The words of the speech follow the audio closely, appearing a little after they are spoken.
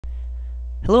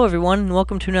Hello everyone, and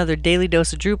welcome to another Daily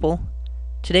Dose of Drupal.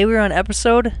 Today we're on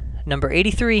episode number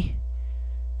 83.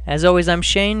 As always, I'm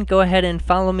Shane. Go ahead and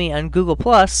follow me on Google+.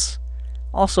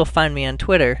 Also find me on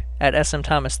Twitter at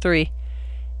smthomas3.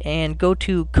 And go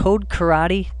to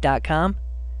codekarate.com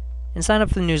and sign up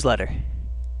for the newsletter.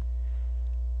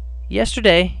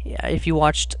 Yesterday, if you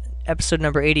watched episode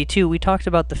number 82, we talked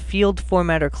about the Field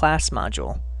Formatter Class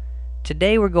module.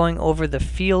 Today we're going over the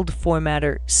Field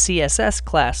Formatter CSS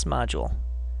Class module.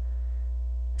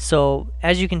 So,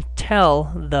 as you can tell,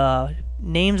 the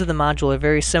names of the module are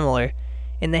very similar,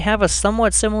 and they have a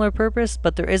somewhat similar purpose,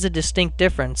 but there is a distinct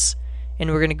difference,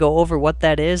 and we're going to go over what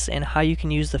that is and how you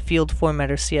can use the Field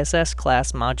Formatter CSS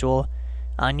Class module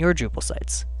on your Drupal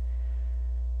sites.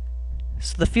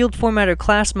 So the Field Formatter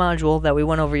Class module that we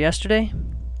went over yesterday,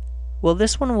 well,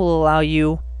 this one will allow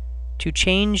you to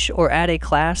change or add a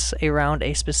class around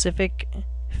a specific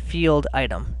field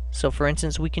item. So for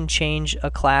instance, we can change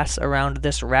a class around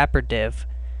this wrapper div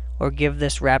or give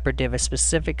this wrapper div a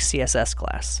specific CSS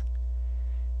class.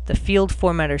 The Field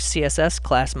Formatter CSS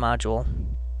Class module,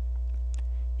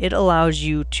 it allows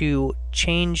you to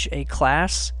change a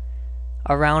class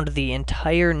around the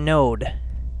entire node,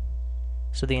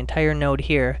 so the entire node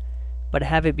here, but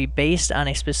have it be based on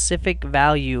a specific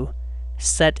value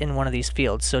set in one of these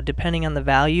fields. So depending on the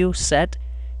value set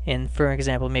in, for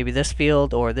example, maybe this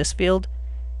field or this field,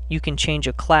 you can change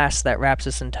a class that wraps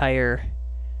this entire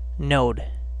node.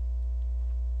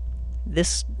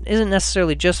 This isn't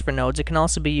necessarily just for nodes. It can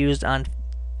also be used on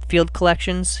field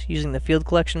collections using the field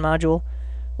collection module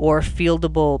or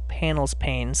fieldable panels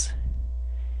panes.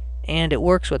 And it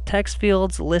works with text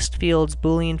fields, list fields,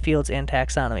 Boolean fields, and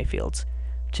taxonomy fields.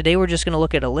 Today we're just going to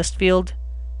look at a list field,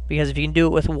 because if you can do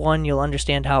it with one, you'll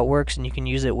understand how it works and you can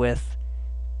use it with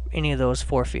any of those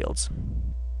four fields.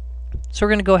 So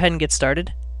we're going to go ahead and get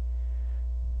started.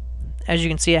 As you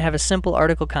can see, I have a simple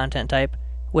article content type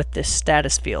with this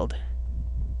status field.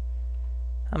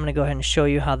 I'm going to go ahead and show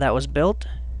you how that was built.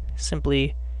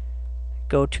 Simply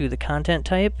go to the content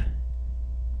type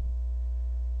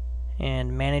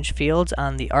and manage fields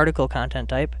on the article content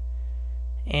type,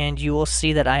 and you will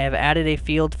see that I have added a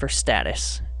field for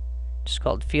status. It's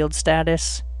called field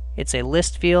status. It's a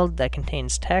list field that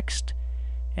contains text,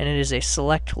 and it is a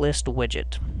select list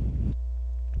widget.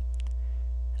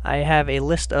 I have a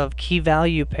list of key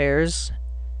value pairs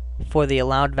for the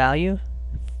allowed value.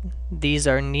 These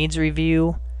are needs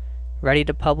review, ready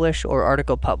to publish, or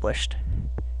article published.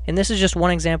 And this is just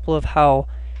one example of how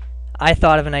I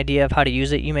thought of an idea of how to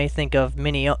use it. You may think of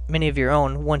many of your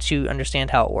own once you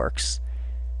understand how it works.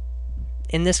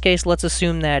 In this case, let's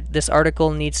assume that this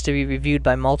article needs to be reviewed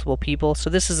by multiple people.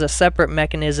 So this is a separate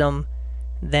mechanism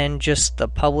than just the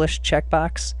publish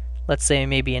checkbox. Let's say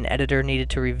maybe an editor needed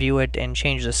to review it and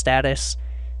change the status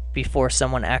before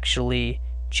someone actually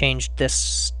changed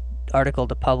this article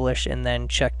to publish and then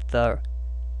checked the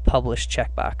publish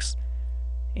checkbox.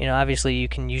 You know, obviously you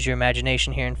can use your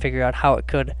imagination here and figure out how it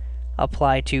could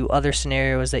apply to other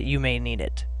scenarios that you may need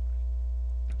it.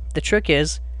 The trick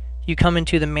is, you come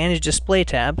into the Manage Display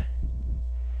tab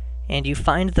and you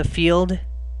find the field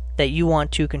that you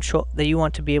want to control, that you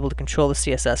want to be able to control the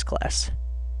CSS class.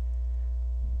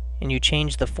 And you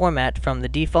change the format from the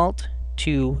default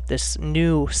to this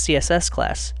new CSS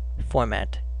class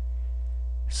format.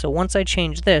 So once I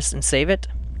change this and save it,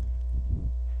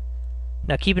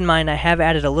 now keep in mind I have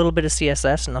added a little bit of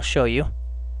CSS and I'll show you.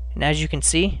 And as you can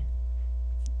see,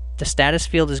 the status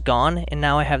field is gone and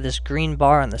now I have this green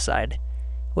bar on the side,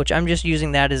 which I'm just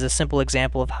using that as a simple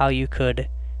example of how you could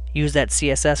use that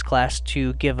CSS class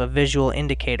to give a visual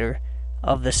indicator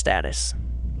of the status.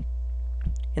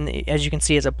 And as you can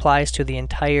see, it applies to the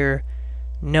entire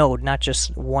node, not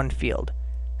just one field.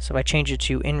 So if I change it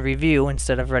to in review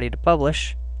instead of ready to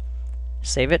publish,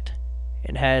 save it,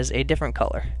 it has a different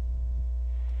color.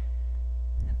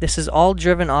 This is all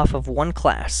driven off of one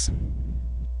class.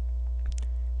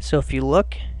 So if you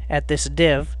look at this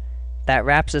div that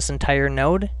wraps this entire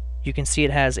node, you can see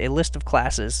it has a list of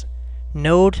classes: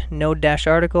 node,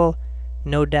 node-article,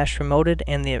 node-promoted,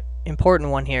 and the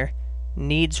important one here,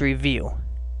 needs review.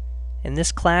 And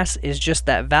this class is just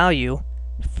that value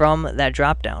from that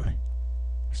dropdown.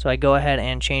 So I go ahead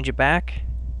and change it back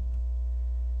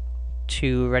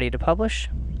to ready to publish,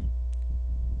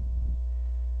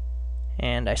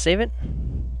 and I save it.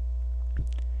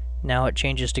 Now it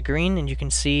changes to green, and you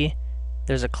can see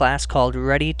there's a class called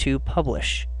ready to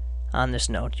publish on this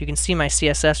node. You can see my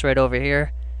CSS right over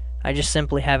here. I just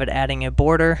simply have it adding a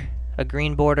border, a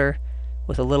green border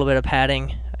with a little bit of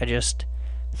padding. I just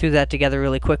threw that together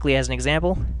really quickly as an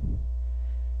example.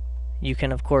 You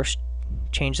can of course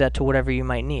change that to whatever you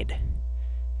might need.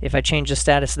 If I change the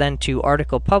status then to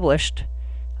article published,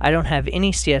 I don't have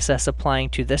any CSS applying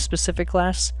to this specific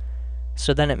class,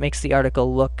 so then it makes the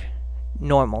article look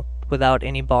normal without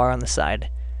any bar on the side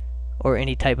or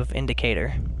any type of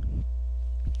indicator.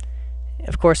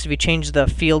 Of course, if you change the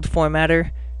field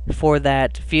formatter for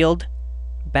that field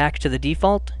back to the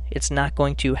default, it's not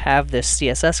going to have this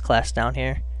CSS class down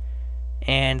here,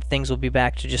 and things will be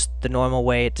back to just the normal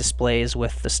way it displays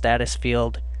with the status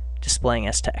field displaying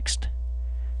as text.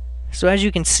 So as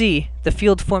you can see, the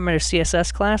field formatter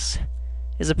CSS class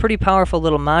is a pretty powerful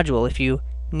little module if you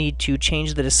need to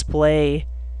change the display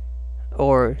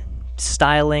or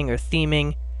styling or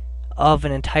theming of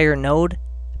an entire node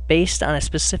based on a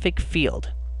specific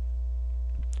field.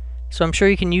 So I'm sure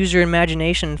you can use your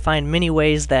imagination and find many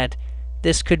ways that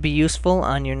this could be useful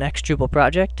on your next Drupal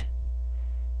project.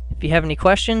 If you have any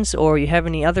questions or you have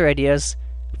any other ideas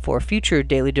for future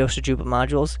Daily Dose of Drupal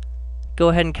modules, go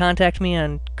ahead and contact me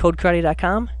on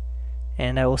codekarate.com,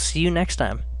 and I will see you next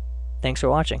time. Thanks for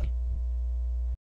watching.